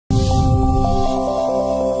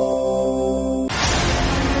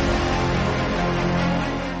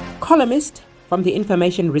Columnist from the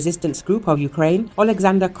information resistance group of Ukraine,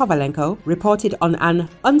 Oleksandr Kovalenko, reported on an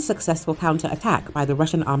unsuccessful counterattack by the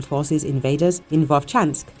Russian armed forces invaders in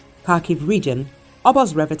Vovchansk, Kharkiv region,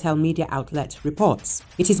 Obozrevatel media outlet reports.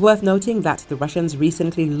 It is worth noting that the Russians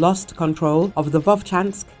recently lost control of the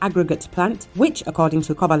Vovchansk Aggregate Plant, which, according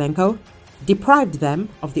to Kovalenko, deprived them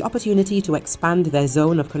of the opportunity to expand their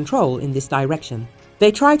zone of control in this direction.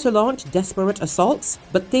 They tried to launch desperate assaults,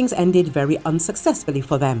 but things ended very unsuccessfully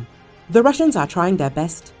for them. The Russians are trying their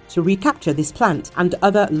best to recapture this plant and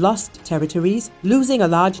other lost territories, losing a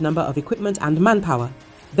large number of equipment and manpower.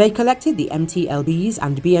 They collected the MTLBs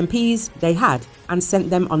and BMPs they had and sent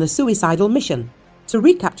them on a suicidal mission to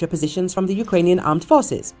recapture positions from the Ukrainian Armed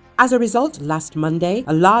Forces. As a result, last Monday,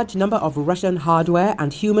 a large number of Russian hardware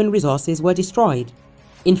and human resources were destroyed.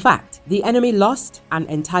 In fact, the enemy lost an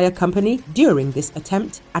entire company during this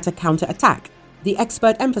attempt at a counterattack, the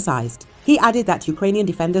expert emphasized. He added that Ukrainian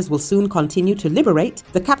defenders will soon continue to liberate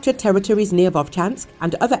the captured territories near Vovchansk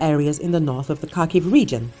and other areas in the north of the Kharkiv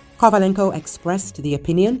region. Kovalenko expressed the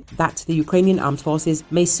opinion that the Ukrainian armed forces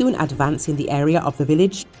may soon advance in the area of the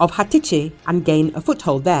village of Hatishche and gain a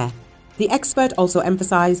foothold there. The expert also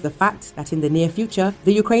emphasized the fact that in the near future,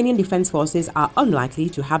 the Ukrainian defense forces are unlikely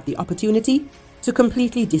to have the opportunity to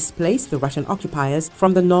completely displace the Russian occupiers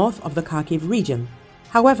from the north of the Kharkiv region.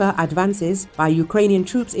 However, advances by Ukrainian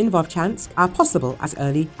troops in Vovchansk are possible as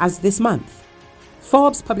early as this month.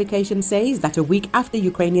 Forbes publication says that a week after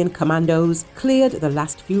Ukrainian commandos cleared the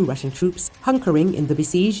last few Russian troops hunkering in the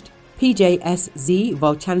besieged PJSZ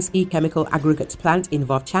Volchansky chemical aggregate plant in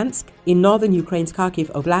Vovchansk, in northern Ukraine's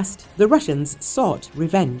Kharkiv Oblast, the Russians sought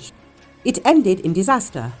revenge. It ended in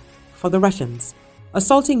disaster for the Russians,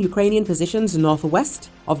 assaulting Ukrainian positions northwest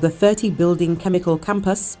of the 30-building chemical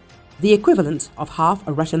campus, the equivalent of half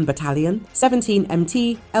a Russian battalion, 17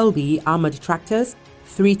 MT-LB armored tractors,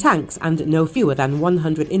 3 tanks and no fewer than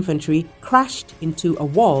 100 infantry crashed into a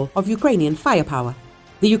wall of Ukrainian firepower.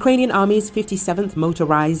 The Ukrainian Army's 57th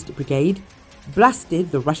Motorized Brigade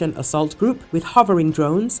blasted the Russian assault group with hovering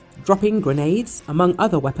drones, dropping grenades, among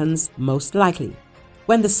other weapons most likely.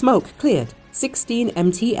 When the smoke cleared, 16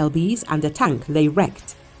 MT-LBs and a tank lay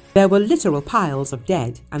wrecked. There were literal piles of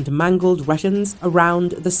dead and mangled Russians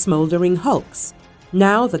around the smoldering hulks.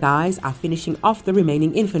 Now the guys are finishing off the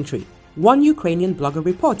remaining infantry, one Ukrainian blogger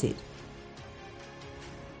reported.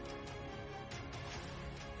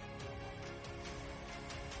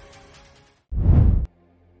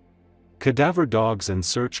 Cadaver dogs and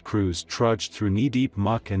search crews trudged through knee-deep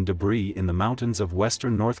muck and debris in the mountains of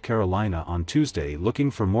western North Carolina on Tuesday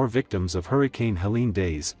looking for more victims of Hurricane Helene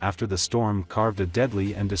days after the storm carved a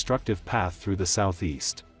deadly and destructive path through the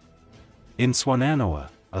southeast. In Swannanoa,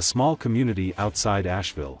 a small community outside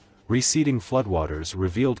Asheville, receding floodwaters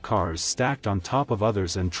revealed cars stacked on top of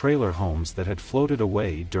others and trailer homes that had floated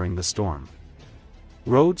away during the storm.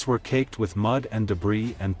 Roads were caked with mud and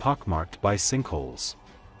debris and pockmarked by sinkholes.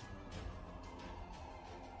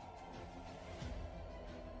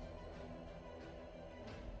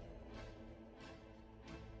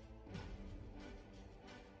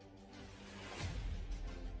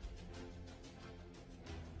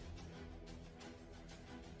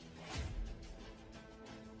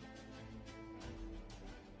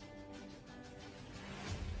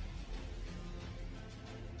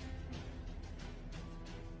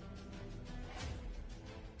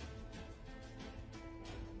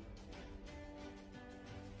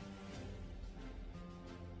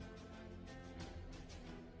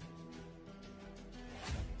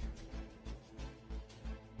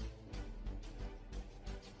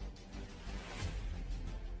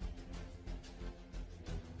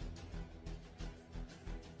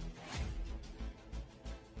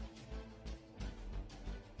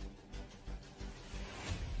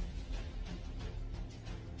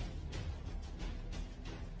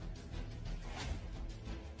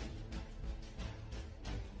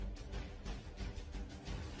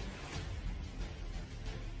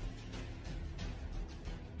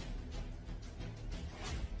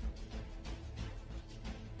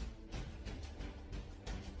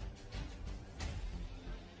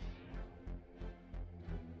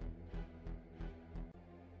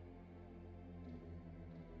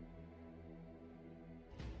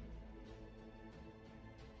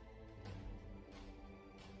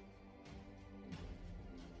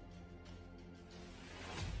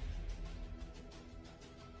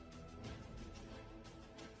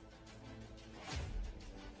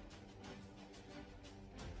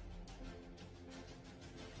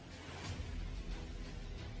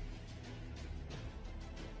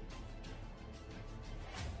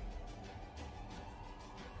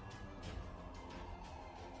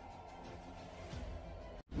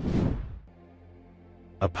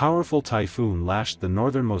 A powerful typhoon lashed the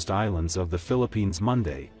northernmost islands of the Philippines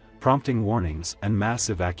Monday, prompting warnings and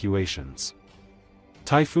mass evacuations.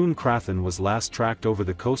 Typhoon Krathen was last tracked over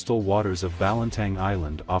the coastal waters of Balintang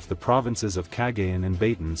Island off the provinces of Cagayan and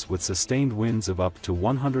Batanes with sustained winds of up to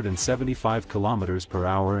 175 km per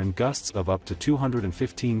hour and gusts of up to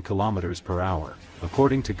 215 km per hour,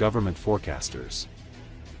 according to government forecasters.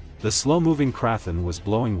 The slow-moving Krathen was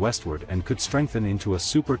blowing westward and could strengthen into a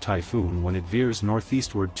super typhoon when it veers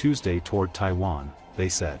northeastward Tuesday toward Taiwan, they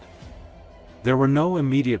said. There were no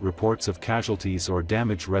immediate reports of casualties or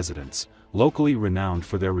damaged. Residents, locally renowned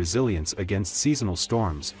for their resilience against seasonal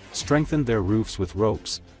storms, strengthened their roofs with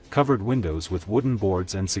ropes, covered windows with wooden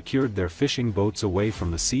boards and secured their fishing boats away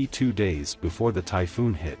from the sea 2 days before the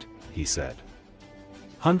typhoon hit, he said.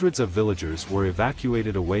 Hundreds of villagers were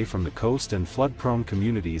evacuated away from the coast and flood-prone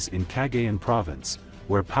communities in Cagayan province,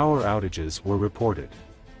 where power outages were reported.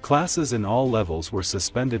 Classes in all levels were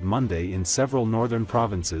suspended Monday in several northern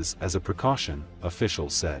provinces as a precaution,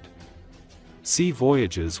 officials said. Sea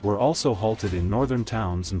voyages were also halted in northern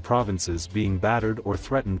towns and provinces being battered or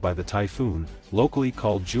threatened by the typhoon, locally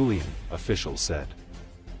called Julian, officials said.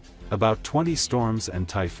 About 20 storms and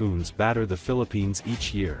typhoons batter the Philippines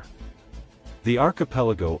each year. The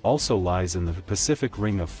archipelago also lies in the Pacific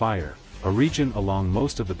Ring of Fire, a region along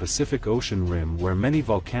most of the Pacific Ocean rim where many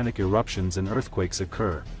volcanic eruptions and earthquakes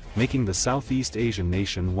occur, making the Southeast Asian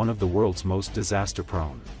nation one of the world's most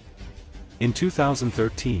disaster-prone. In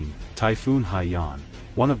 2013, Typhoon Haiyan,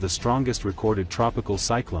 one of the strongest recorded tropical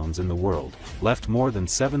cyclones in the world, left more than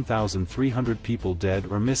 7,300 people dead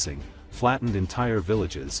or missing, flattened entire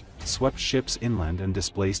villages, swept ships inland and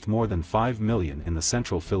displaced more than 5 million in the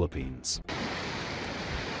central Philippines.